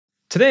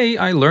Today,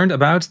 I learned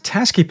about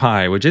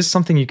taskrunner, which is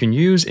something you can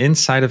use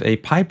inside of a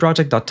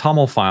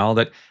pyproject.toml file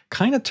that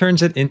kind of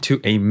turns it into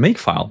a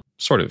makefile,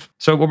 sort of.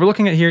 So what we're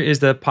looking at here is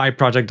the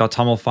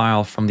pyproject.toml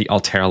file from the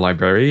Altera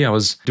library. I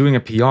was doing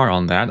a PR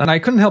on that, and I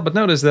couldn't help but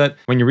notice that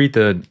when you read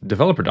the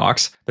developer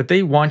docs, that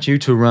they want you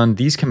to run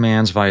these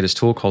commands via this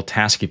tool called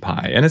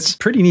taskrunner, and it's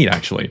pretty neat,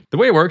 actually. The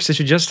way it works is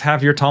you just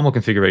have your toml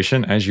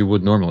configuration as you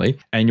would normally,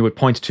 and you would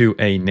point to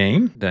a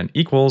name, then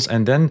equals,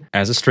 and then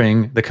as a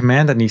string, the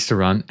command that needs to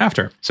run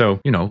after. So,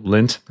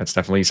 lint, that's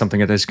definitely something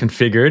that is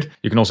configured.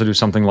 You can also do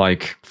something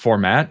like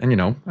format,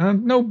 and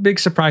no big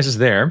surprises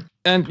there.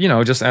 And,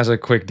 just as a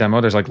quick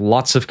demo, there's like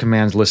lots of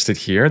commands listed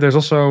here. There's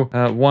also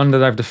one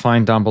that I've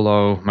defined down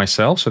below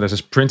myself. So there's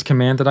this print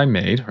command that I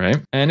made, right?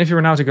 And if you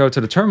were now to go to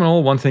the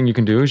terminal, one thing you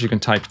can do is you can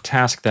type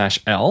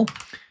task-l.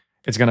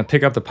 It's going to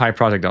pick up the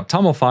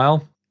pyproject.toml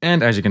file.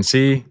 And as you can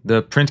see,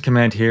 the print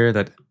command here,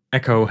 that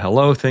echo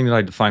hello thing that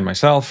I defined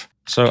myself.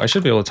 So I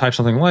should be able to type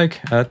something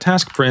like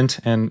task print,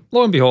 and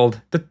lo and behold,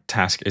 the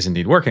task is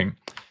indeed working.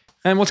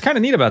 And what's kind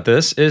of neat about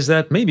this is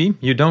that maybe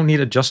you don't need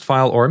a just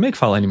file or a make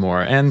file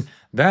anymore. And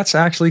that's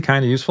actually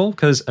kind of useful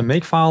because a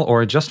make file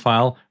or a just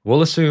file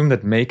will assume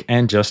that make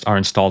and just are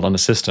installed on the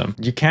system.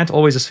 You can't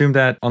always assume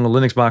that on the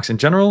Linux box in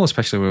general,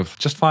 especially with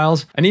just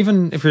files. And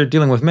even if you're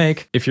dealing with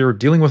make, if you're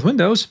dealing with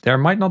Windows, there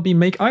might not be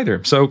make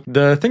either. So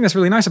the thing that's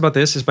really nice about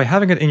this is by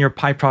having it in your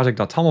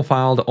pyproject.toml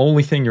file, the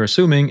only thing you're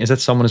assuming is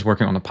that someone is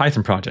working on a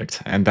Python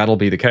project, and that'll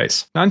be the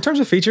case. Now, in terms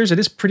of features, it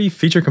is pretty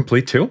feature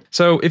complete too.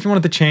 So if you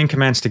wanted to chain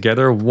commands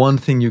together, one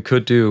thing you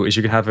could do is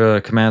you could have a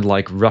command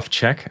like rough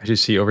check, as you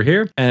see over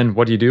here. And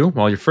what do?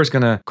 Well, you're first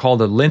going to call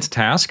the lint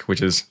task,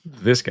 which is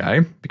this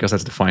guy, because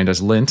that's defined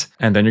as lint.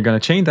 And then you're going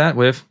to chain that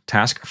with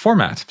task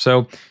format.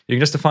 So you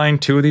can just define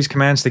two of these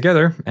commands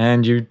together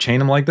and you chain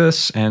them like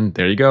this. And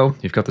there you go.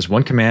 You've got this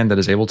one command that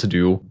is able to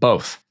do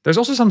both. There's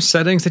also some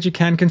settings that you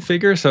can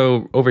configure.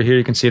 So over here,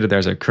 you can see that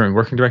there's a current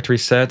working directory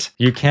set.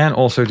 You can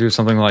also do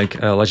something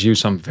like, let's use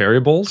some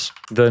variables.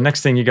 The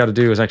next thing you got to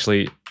do is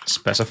actually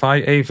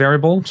specify a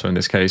variable. So in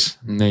this case,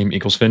 name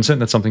equals Vincent.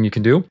 That's something you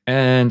can do.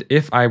 And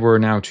if I were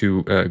now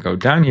to go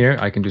down here,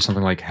 I can do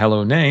something like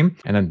hello name.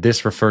 And then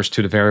this refers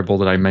to the variable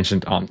that I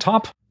mentioned on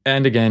top.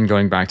 And again,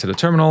 going back to the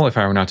terminal, if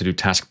I were now to do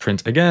task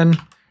print again,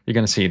 you're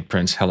going to see it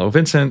prints hello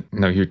Vincent.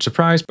 No huge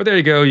surprise, but there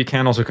you go. You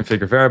can also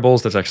configure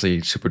variables. That's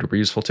actually super duper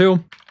useful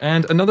too.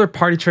 And another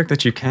party trick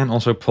that you can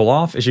also pull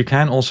off is you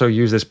can also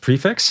use this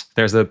prefix.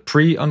 There's the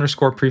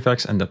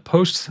pre_prefix and the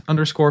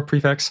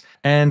post_prefix.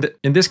 And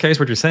in this case,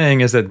 what you're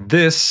saying is that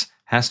this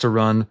has to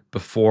run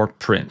before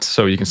print.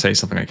 So you can say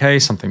something like, hey,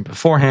 something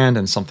beforehand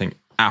and something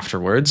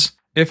afterwards.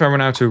 If I were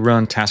now to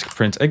run task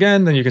print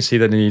again, then you can see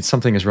that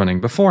something is running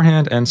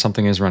beforehand and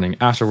something is running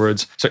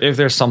afterwards. So if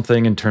there's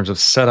something in terms of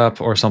setup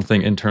or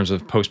something in terms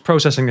of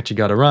post-processing that you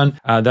got to run,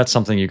 that's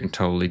something you can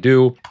totally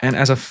do. And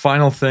as a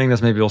final thing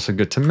that's maybe also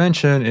good to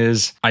mention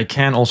is I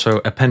can also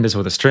append this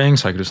with a string.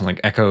 So I could do something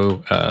like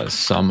echo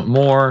some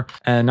more.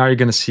 And now you're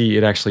going to see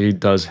it actually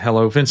does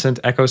hello Vincent,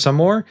 echo some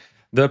more.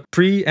 The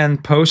pre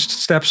and post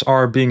steps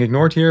are being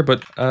ignored here,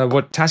 but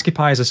what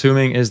taskrunner is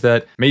assuming is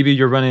that maybe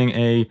you're running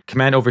a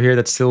command over here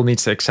that still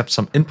needs to accept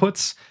some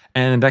inputs.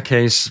 And in that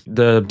case,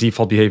 the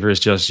default behavior is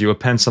just you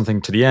append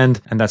something to the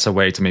end, and that's a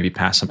way to maybe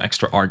pass some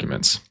extra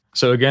arguments.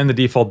 So again, the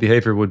default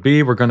behavior would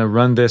be we're going to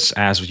run this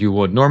as you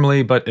would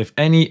normally, but if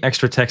any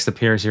extra text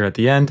appears here at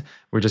the end,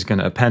 we're just going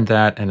to append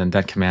that, and then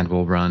that command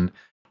will run.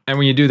 And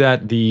when you do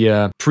that,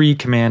 the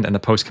pre-command and the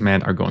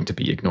post-command are going to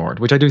be ignored,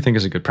 which I do think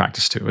is a good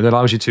practice too. It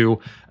allows you to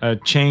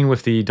chain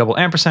with the double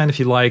ampersand if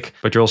you like,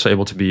 but you're also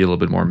able to be a little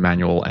bit more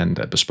manual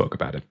and bespoke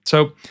about it.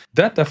 So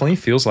that definitely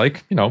feels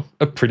like,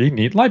 a pretty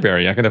neat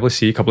library. I can definitely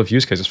see a couple of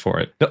use cases for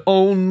it. The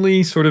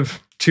only sort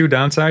of two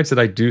downsides that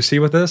I do see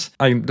with this,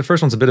 the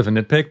first one's a bit of a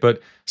nitpick,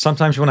 but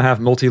sometimes you want to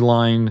have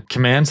multi-line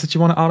commands that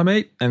you want to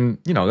automate. And,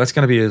 that's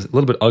going to be a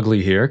little bit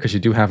ugly here because you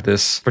do have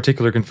this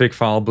particular config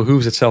file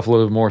behooves itself a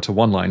little bit more to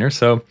one-liner.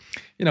 So,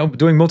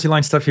 doing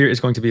multi-line stuff here is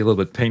going to be a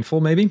little bit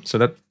painful maybe. So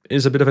that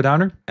is a bit of a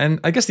downer.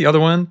 And I guess the other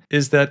one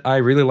is that I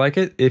really like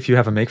it if you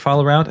have a make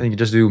file around and you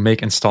just do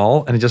make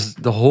install and it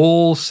just the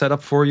whole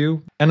setup for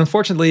you. And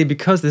unfortunately,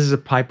 because this is a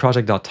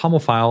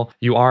pyproject.toml file,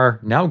 you are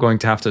now going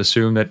to have to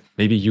assume that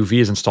maybe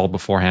UV is installed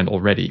beforehand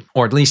already,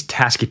 or at least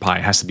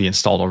taskrunner has to be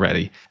installed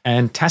already.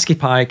 And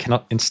taskrunner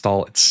cannot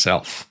install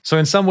itself. So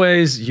in some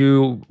ways,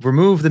 you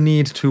remove the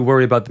need to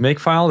worry about the make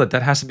file, that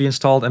has to be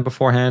installed and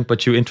beforehand,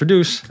 but you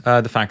introduce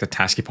the fact that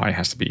taskrunner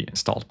has to be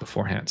installed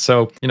beforehand.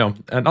 So,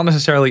 not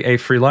necessarily a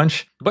free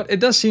lunch, but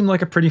it does seem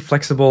like a pretty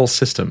flexible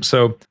system.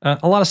 So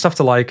a lot of stuff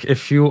to like.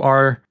 If you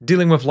are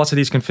dealing with lots of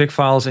these config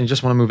files and you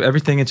just want to move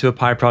everything into a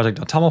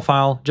pyproject.toml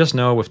file, just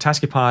know with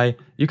taskrunner,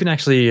 you can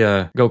actually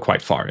go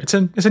quite far. It's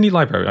a neat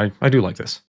library. I do like this.